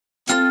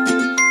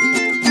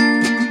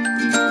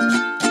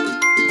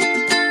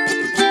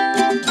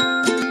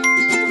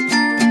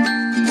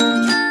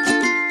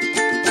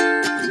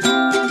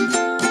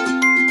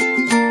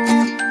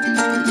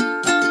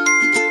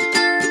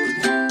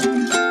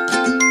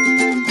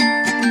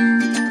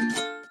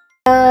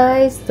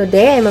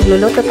today ay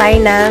magluluto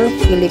tayo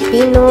ng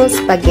Filipino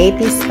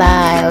spaghetti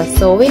style.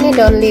 So we need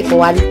only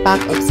 1 pack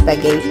of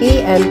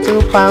spaghetti and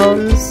 2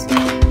 pounds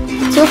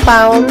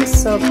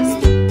of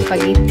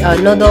spaghetti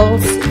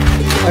noodles,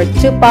 or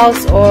 2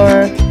 pounds,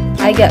 or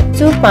I got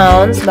 2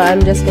 pounds, but I'm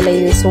just gonna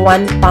use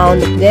 1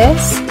 pound of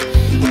this.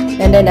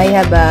 And then I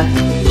have a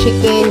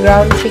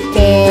ground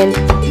chicken,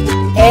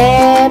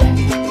 and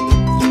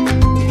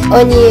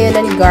onion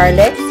and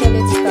garlic. So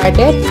let's start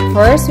it.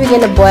 First, we're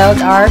gonna boil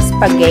our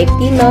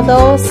spaghetti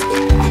noodles.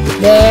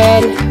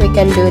 Then we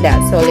can do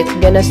that. So let's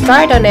gonna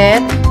start on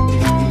it.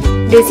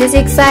 This is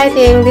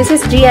exciting. This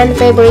is Gian's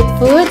favorite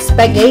food,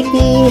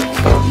 spaghetti.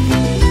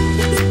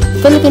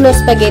 Filipino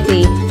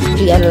spaghetti.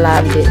 Gian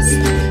love this.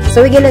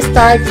 So we're gonna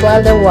start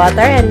boil the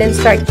water and then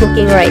start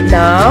cooking right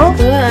now.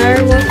 So our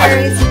water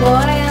is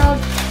boiled.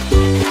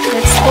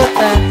 Let's put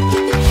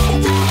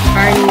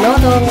our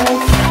noodles.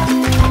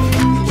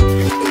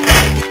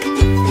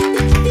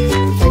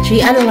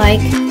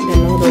 Unlike the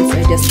noodles,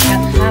 I just cut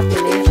half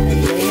in it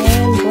and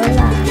then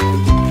voila!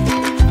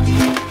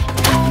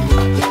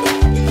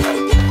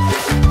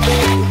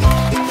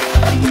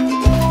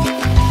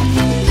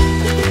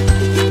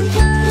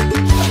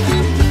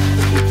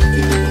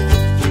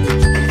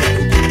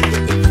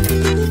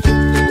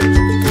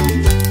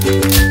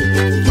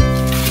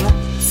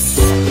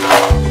 Oops.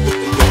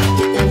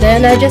 And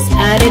then I just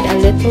added a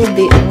little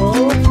bit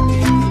of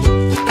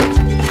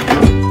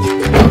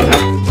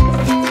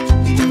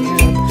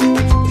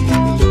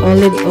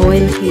olive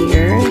oil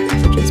here.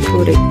 So just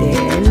put it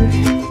in.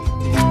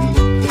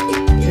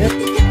 Yep.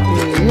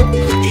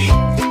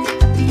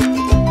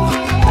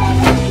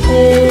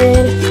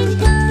 And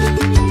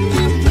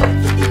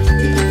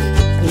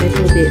a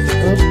little bit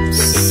of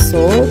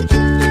salt.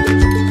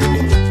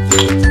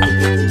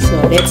 So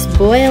let's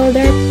boil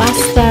their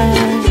pasta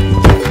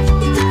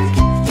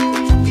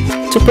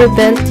to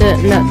prevent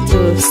not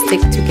to stick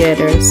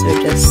together. So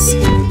just,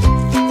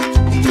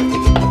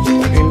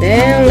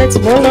 then let's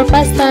boil our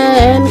pasta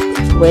and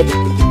wait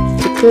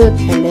to cook,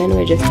 and then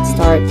we just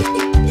start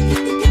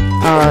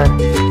our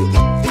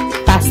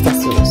pasta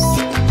sauce.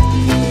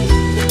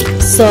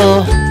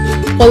 So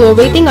while we're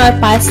waiting our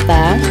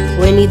pasta,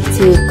 we need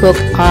to cook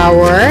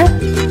our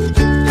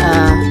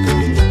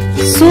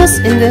sauce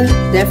in the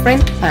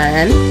different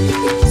pan.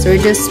 So we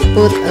just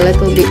put a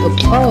little bit of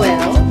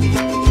oil.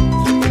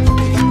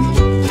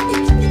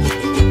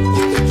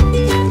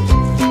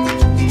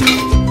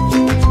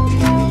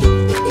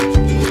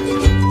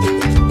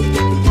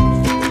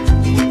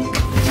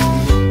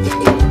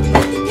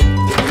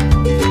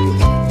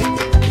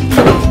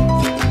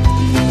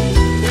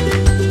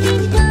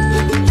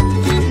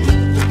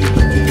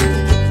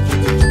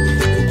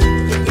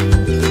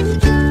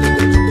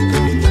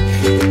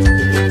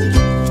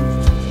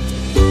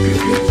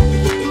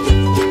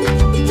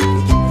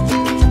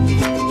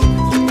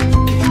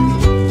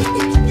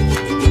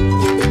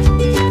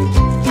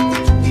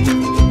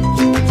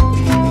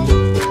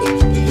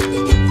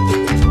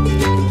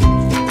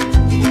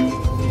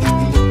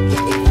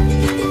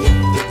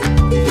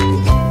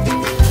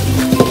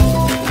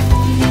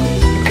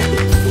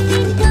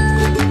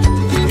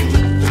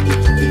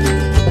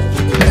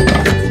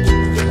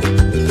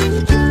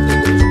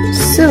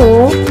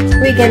 So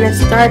we're gonna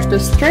start to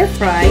stir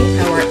fry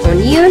our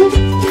onion.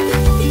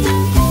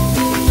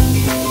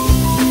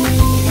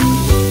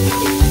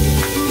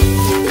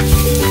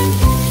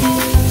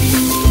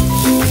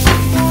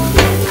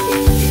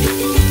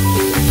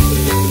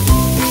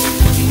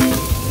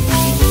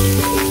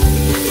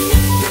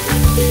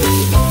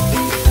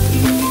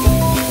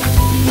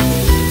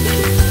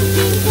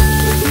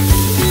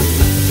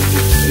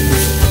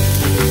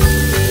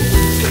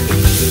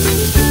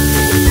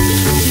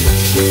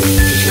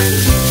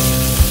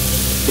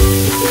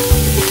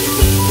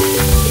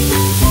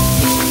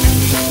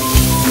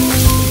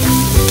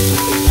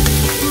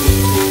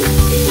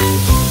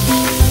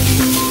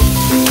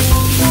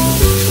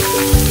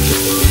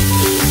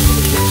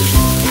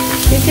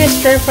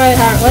 Just stir fry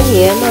our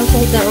onion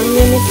until the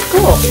onion is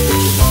cooked.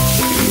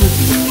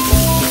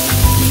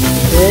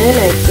 When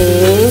I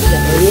think the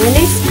onion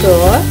is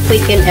cooked,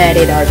 we can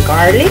add in our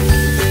garlic.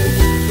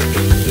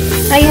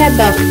 I have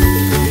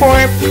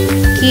 4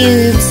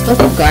 cubes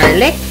of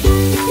garlic.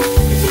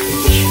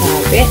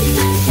 Chop it.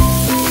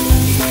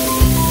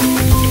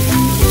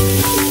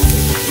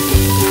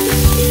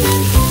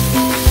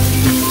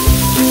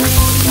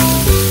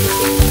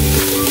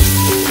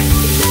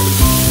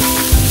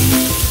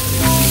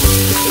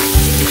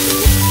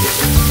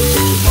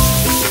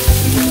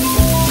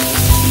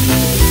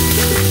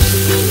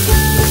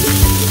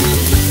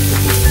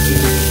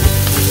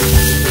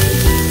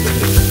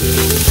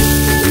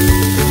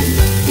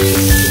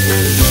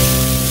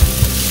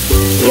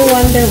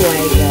 Wonder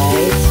why,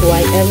 guys,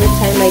 why every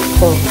time I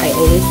cook I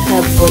always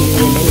have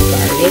onion and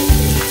garlic.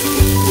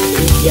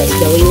 It's just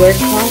the way we're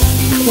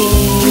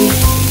cooking.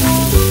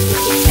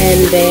 And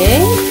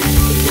then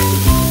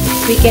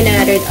we can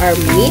add our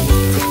meat,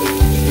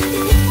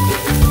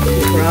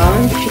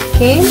 ground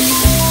chicken,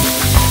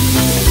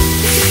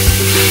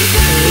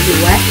 and we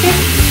wash it.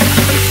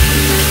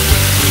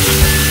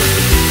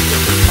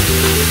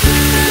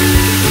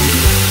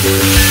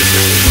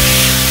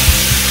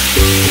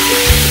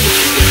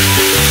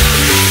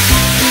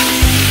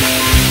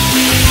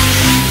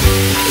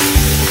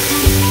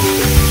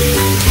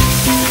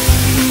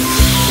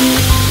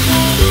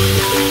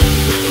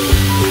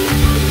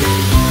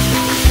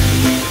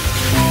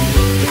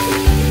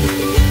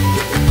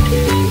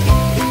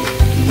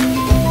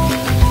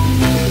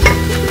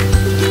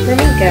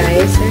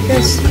 So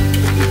just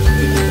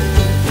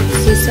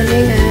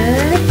seasoning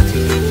and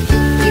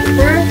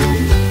pepper.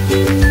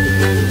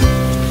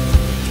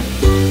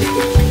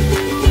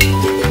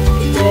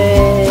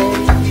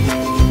 And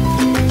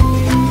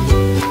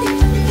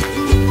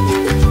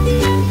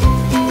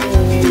a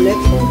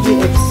little bit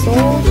of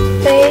salt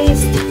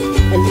paste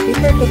and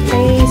pepper to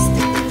paste.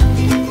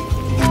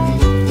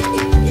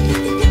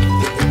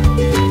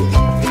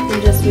 And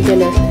just we're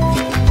gonna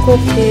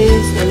cook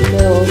this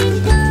until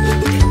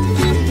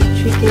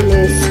chicken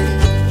is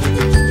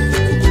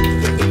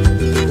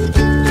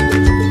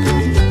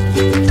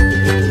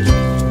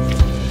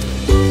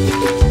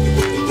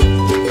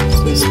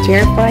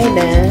stir fry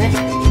that.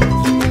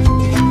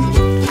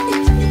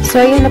 So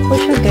yun na po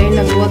siya guys,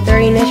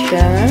 nag-watery na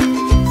siya.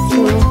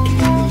 So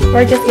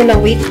we're just gonna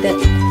wait that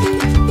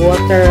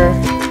water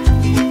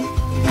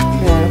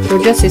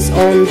produce its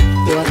own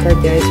water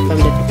guys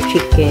from the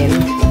chicken.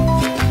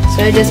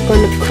 So I'm just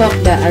gonna cook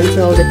that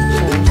until the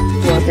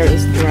water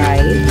is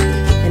dry,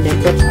 and then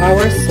put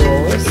our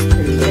sauce,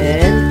 and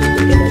then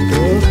we're gonna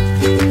do,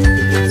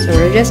 so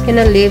we're just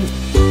gonna leave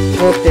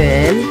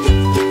open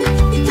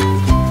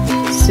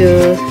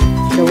so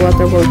the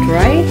water will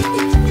dry,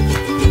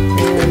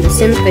 and the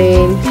same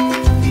thing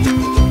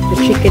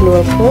the chicken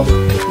will cook.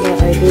 Now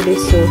I do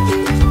this, so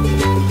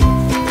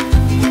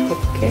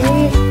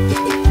okay,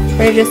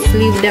 I just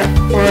leave that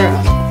for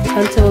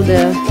until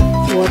the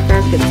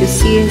water, because you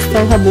see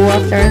still have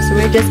water, so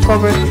we just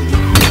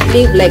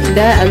leave like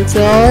that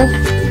until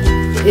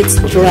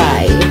it's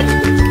dry.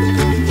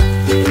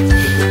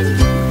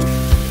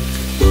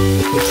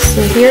 So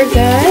here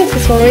guys,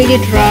 it's already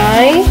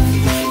dry.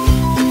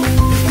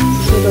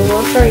 So the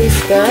water is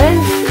gone.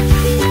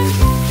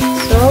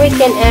 So we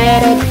can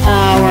add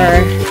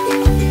our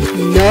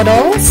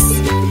noodles.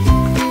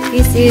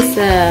 This is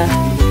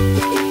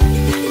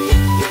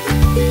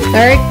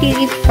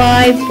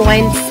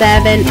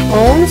 35.7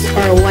 ounce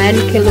or 1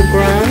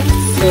 kilogram.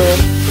 So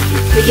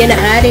we're gonna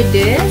add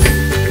this.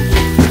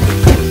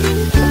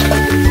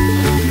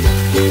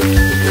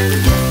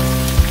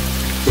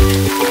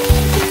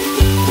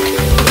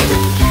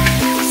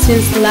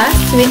 Since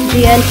last week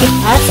Gian keep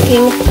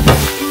asking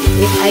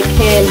if I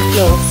can,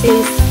 no,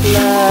 since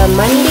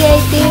Monday I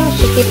think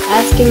she keep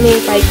asking me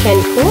if I can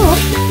cook,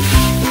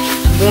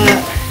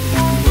 but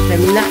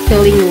I'm not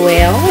feeling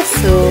well,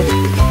 so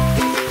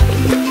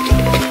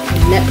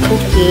I'm not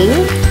cooking.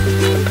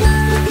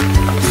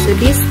 So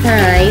this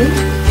time I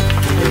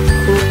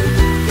cook.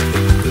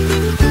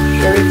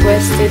 She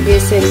requested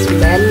this since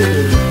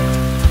Monday.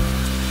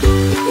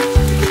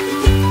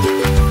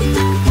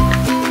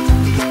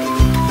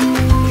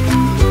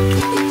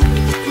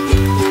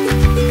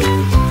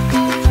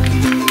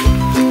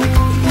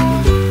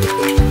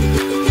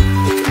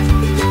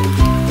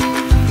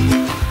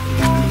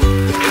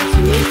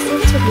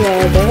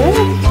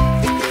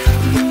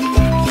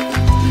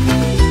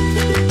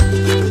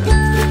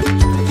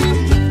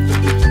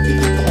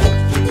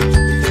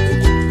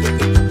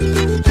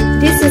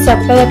 This is a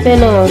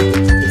Filipino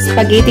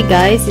spaghetti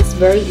guys. It's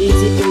very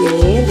easy to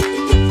make.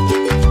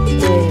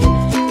 And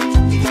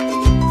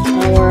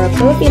our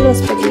Filipino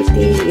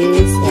spaghetti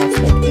is like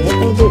a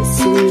little bit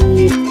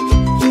sweet,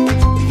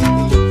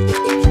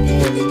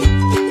 and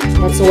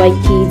that's why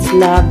kids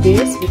love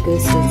this,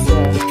 because it's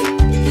sweet.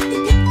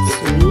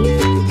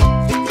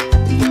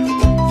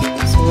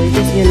 So we're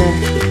just gonna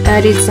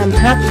add in some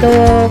hot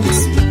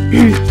dogs. A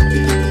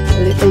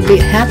little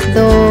bit hot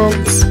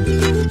dogs.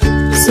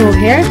 So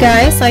here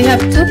guys, I have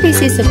 2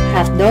 pieces of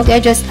hot dog. I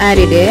just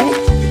added it.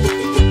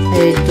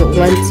 I don't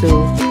want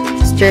to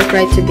stir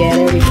fry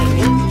together with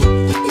it.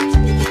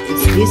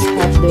 This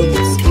hot dog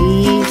is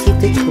easy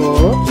to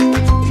cook.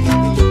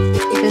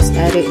 Just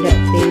added that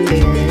thing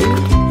there.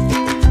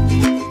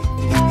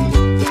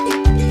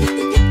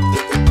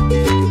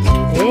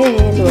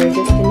 And we're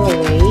just gonna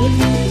wait.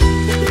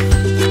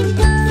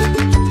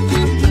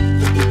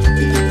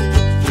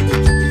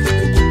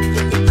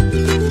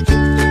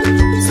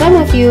 Some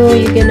of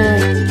you're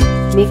gonna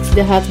mix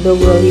the hot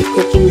dog while you're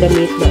cooking the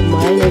meat, but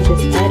mine I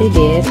just added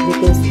it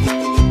because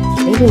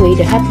anyway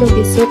the hot dog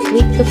is so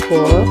quick to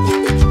cook.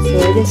 So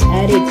I just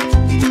added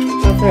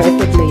after I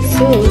put my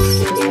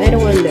sauce because I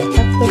don't want the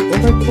hot dog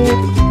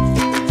overcooked.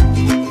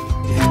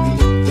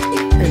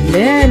 And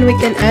then we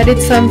can add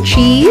it some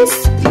cheese.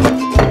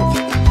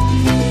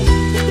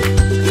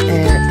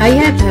 And I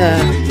have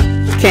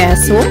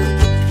queso.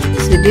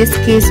 So this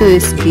queso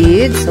is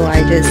good, so I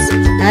just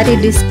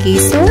added this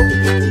queso.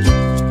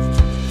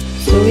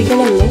 So we're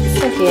gonna mix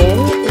again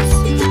because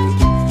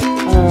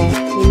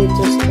we need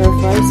to stir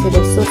fry so the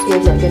sauce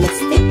will not gonna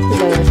stick to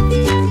the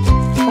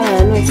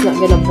pan. It's not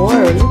gonna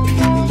burn.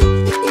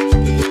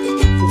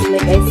 Just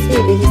like I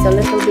said, this is a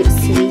little bit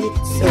sweet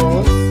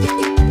sauce.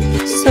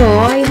 So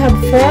I have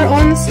 4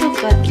 ounces of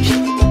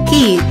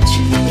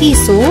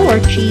queso or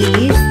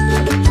cheese.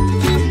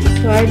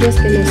 So I'm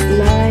just gonna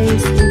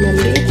slice in a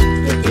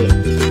little bit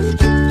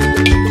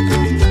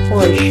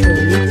portion.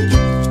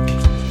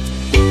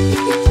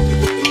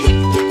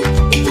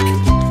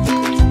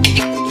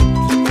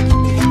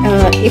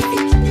 If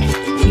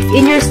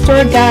in your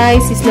store,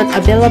 guys, is not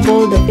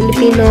available, the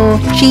Filipino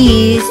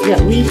cheese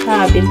that we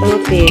have in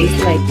Philippines,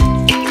 like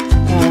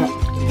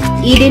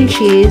Eden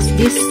cheese,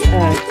 this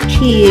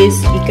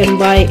cheese you can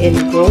buy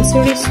in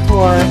grocery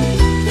store,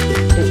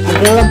 that's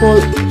available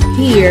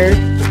here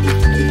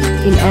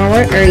in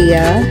our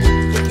area.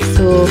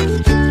 So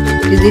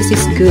this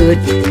is good.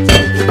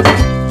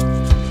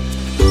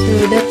 So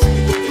that's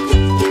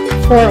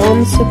 4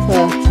 ounces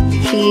of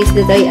cheese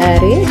that I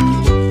added.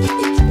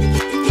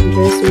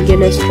 Just we're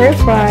gonna stir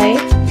fry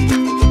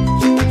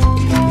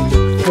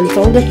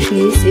until the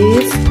cheese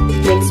is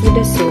mixed with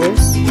the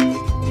sauce.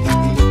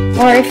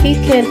 Or if you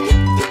can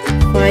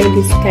find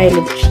this kind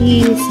of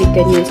cheese, you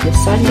can use the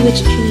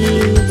sandwich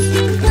cheese.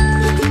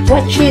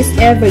 What cheese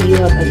ever you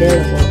have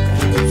available,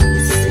 guys,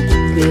 it's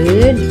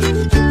good.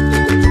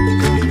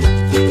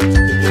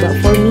 But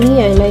for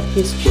me, I like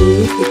this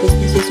cheese because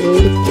this is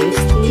really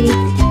tasty.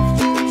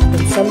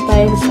 And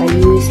sometimes I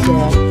use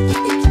the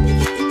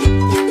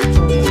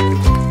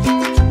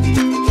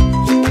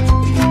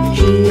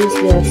cheese,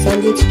 the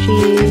sandwich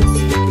cheese,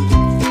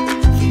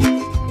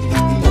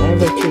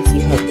 whatever cheese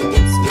you have, guys.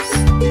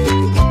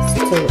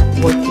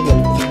 Working on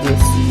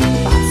this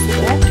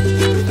pasta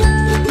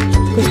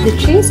because the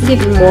cheese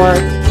gives more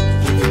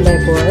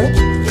flavor.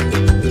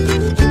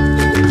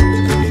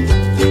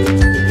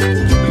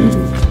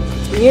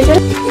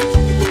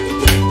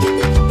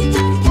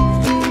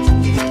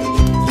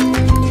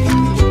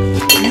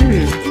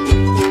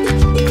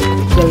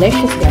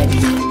 Delicious, guys.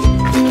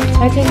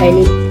 I think I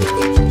need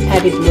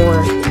added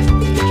more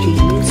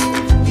cheese.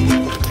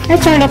 I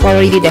turned up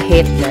already the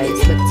heat, guys,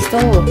 but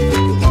still.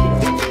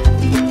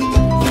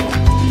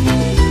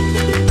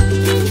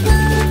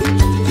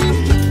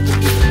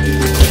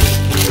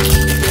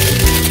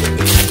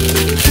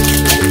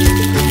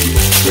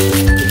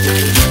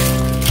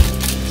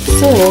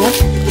 So,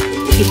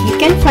 if you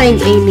can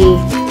find any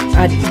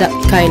that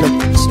kind of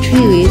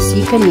cheese,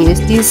 you can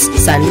use this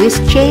sandwich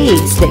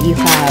cheese that you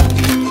have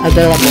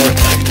available.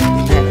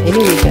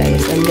 Anyway,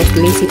 guys, I'm just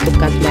lazy to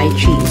cut my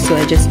cheese, so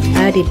I just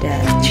added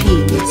that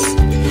cheese.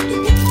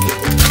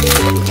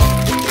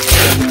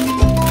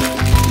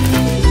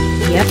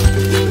 Yep,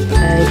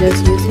 I'm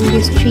just using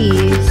this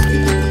cheese.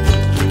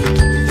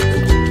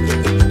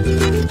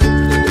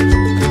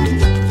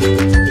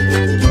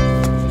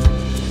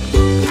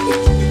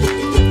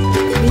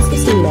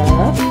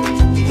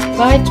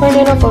 I turned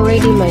it off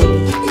already, my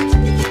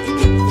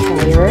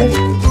fire,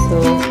 so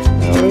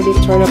I already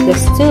turned off the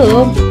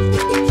stove,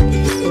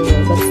 so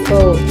but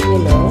still, you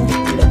know,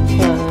 the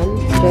pan,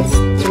 just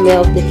to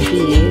melt the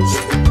cheese.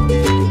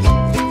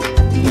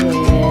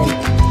 And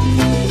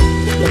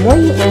the more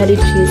you add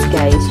cheese,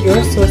 guys,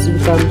 your sauce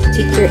becomes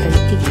thicker and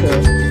thicker,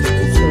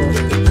 so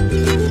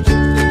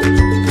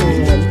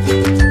and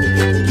keep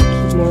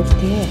more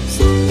taste.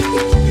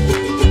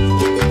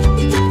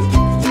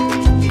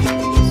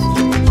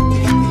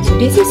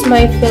 This is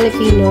my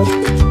Filipino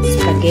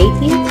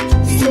spaghetti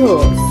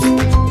sauce.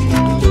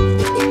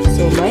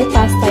 So my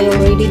pasta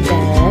already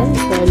done,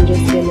 so I'm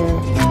just gonna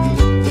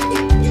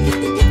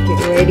get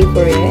ready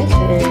for it,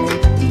 and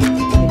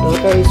my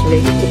daughter is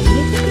ready to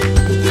eat.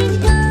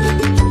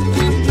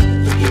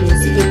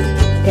 She's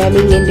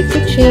coming in the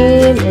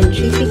kitchen, and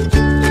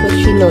because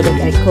she knows that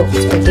I cook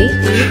spaghetti,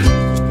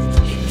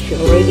 she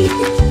already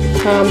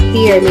come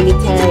here many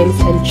times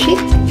and check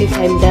if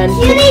I'm done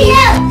cooking.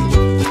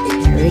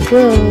 There we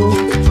go.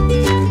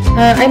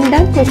 I'm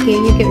done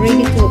cooking. You get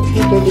ready to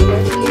eat your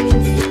dinner,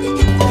 please.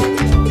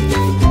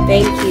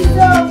 Thank you.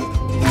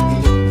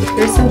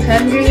 You're so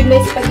hungry with my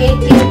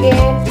spaghetti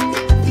again.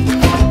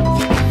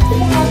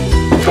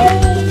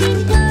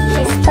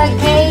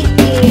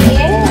 Spaghetti,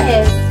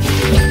 yes.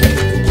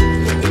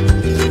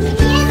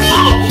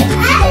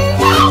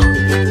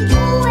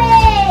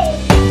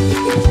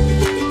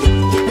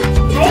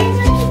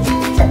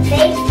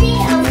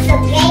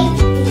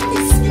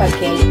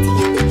 Spaghetti.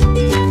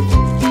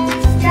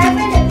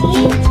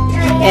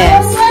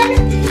 Yes.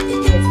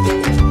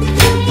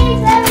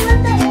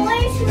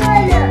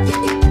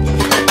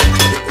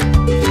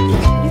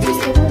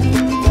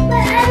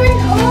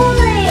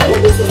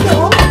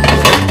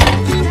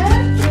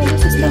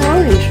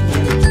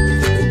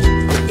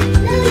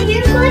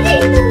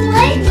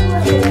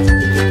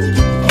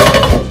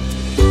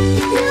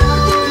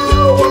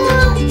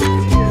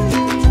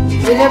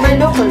 You never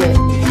look on it.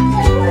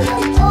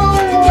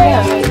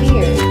 Yeah, right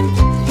here.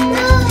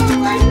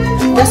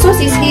 The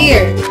sauce is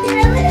here.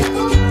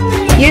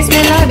 Yes,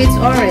 my love, it's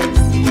orange.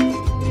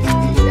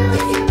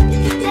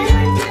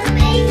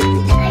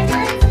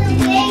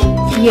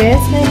 Yes,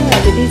 my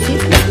love, this is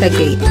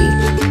spaghetti.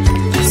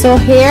 So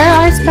here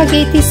our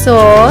spaghetti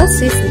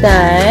sauce is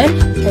done,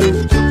 and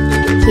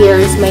here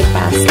is my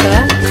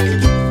pasta.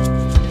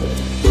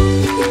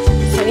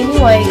 So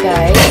anyway,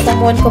 guys,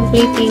 someone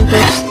completing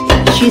this,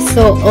 she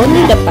saw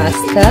only the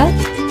pasta.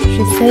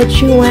 She said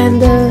she want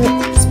the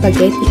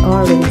spaghetti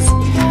orange.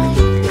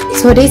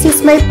 So this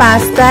is my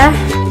pasta,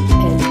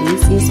 and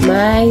this is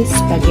my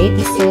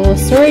spaghetti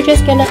sauce. So we're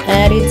just gonna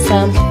add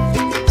some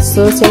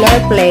sauce in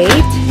our plate,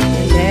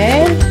 and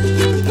then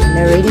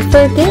We're ready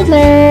for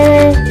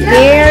dinner.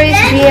 Here is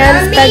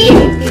Gian's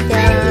spaghetti,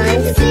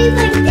 guys.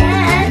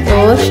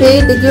 Oh, Shay,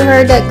 did you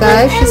hear that,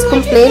 guys? She's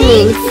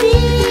complaining.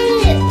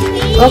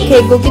 Okay,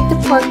 go get the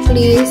fork,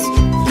 please.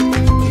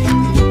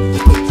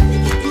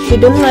 She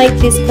don't like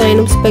this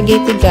kind of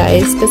spaghetti,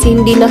 guys, kasi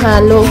hindi na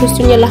halo.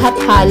 Gusto niya lahat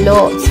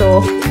halo.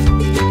 So,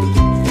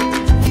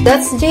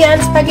 that's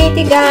Gian's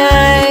spaghetti,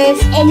 guys.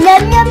 And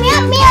yum yum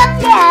yum yum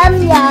yum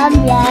yum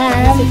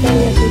yum.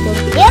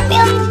 Yum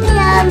yum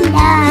yum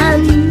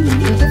yum.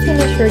 Did you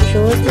finish your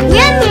chores?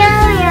 Yum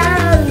yum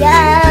yum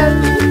yum.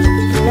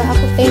 Wala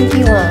ako, thank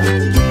you, ah.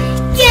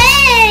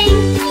 Thank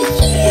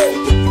you.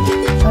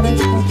 Aray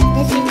ko.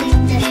 Thank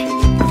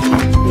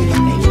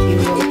you,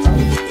 welcome.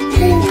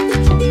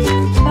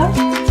 Huh?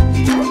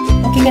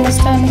 Okay, gonna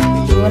stand.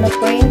 You wanna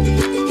pray?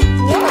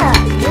 Yeah,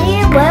 we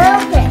will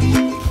pray.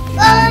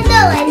 Oh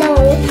no, I know.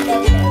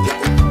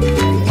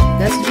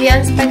 That's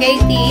Gian's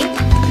spaghetti.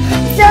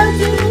 So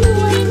do you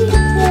want to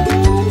pray?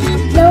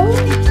 No.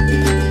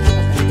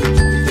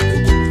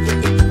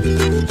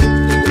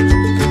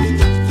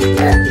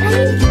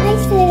 I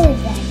said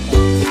that.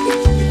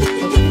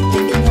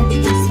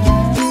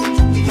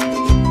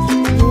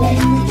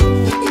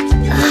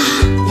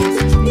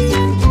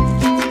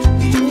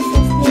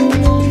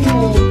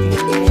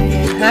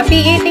 Happy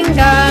eating,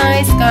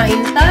 guys!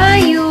 Kain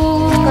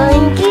tayo!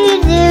 Thank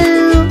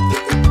you.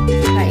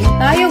 Kain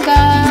tayo,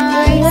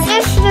 guys!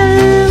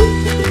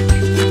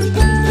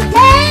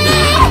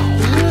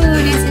 Ooh,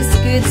 this is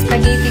good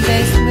spaghetti,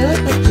 guys. Look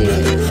at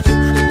this.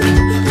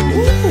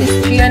 Ooh, it's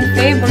Gian's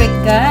favorite,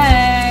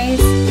 guys.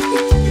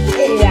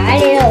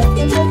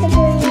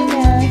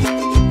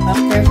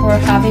 After for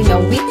having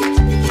a week.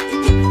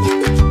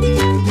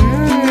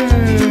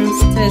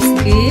 Tastes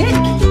good?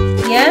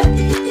 Yeah?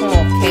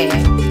 Okay.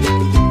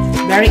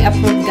 Very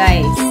approved,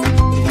 guys.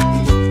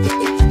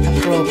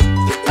 Approve.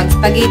 Pag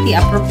spaghetti,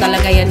 approve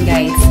talaga yan,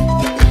 guys.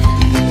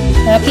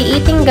 Happy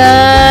eating,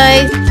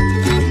 guys!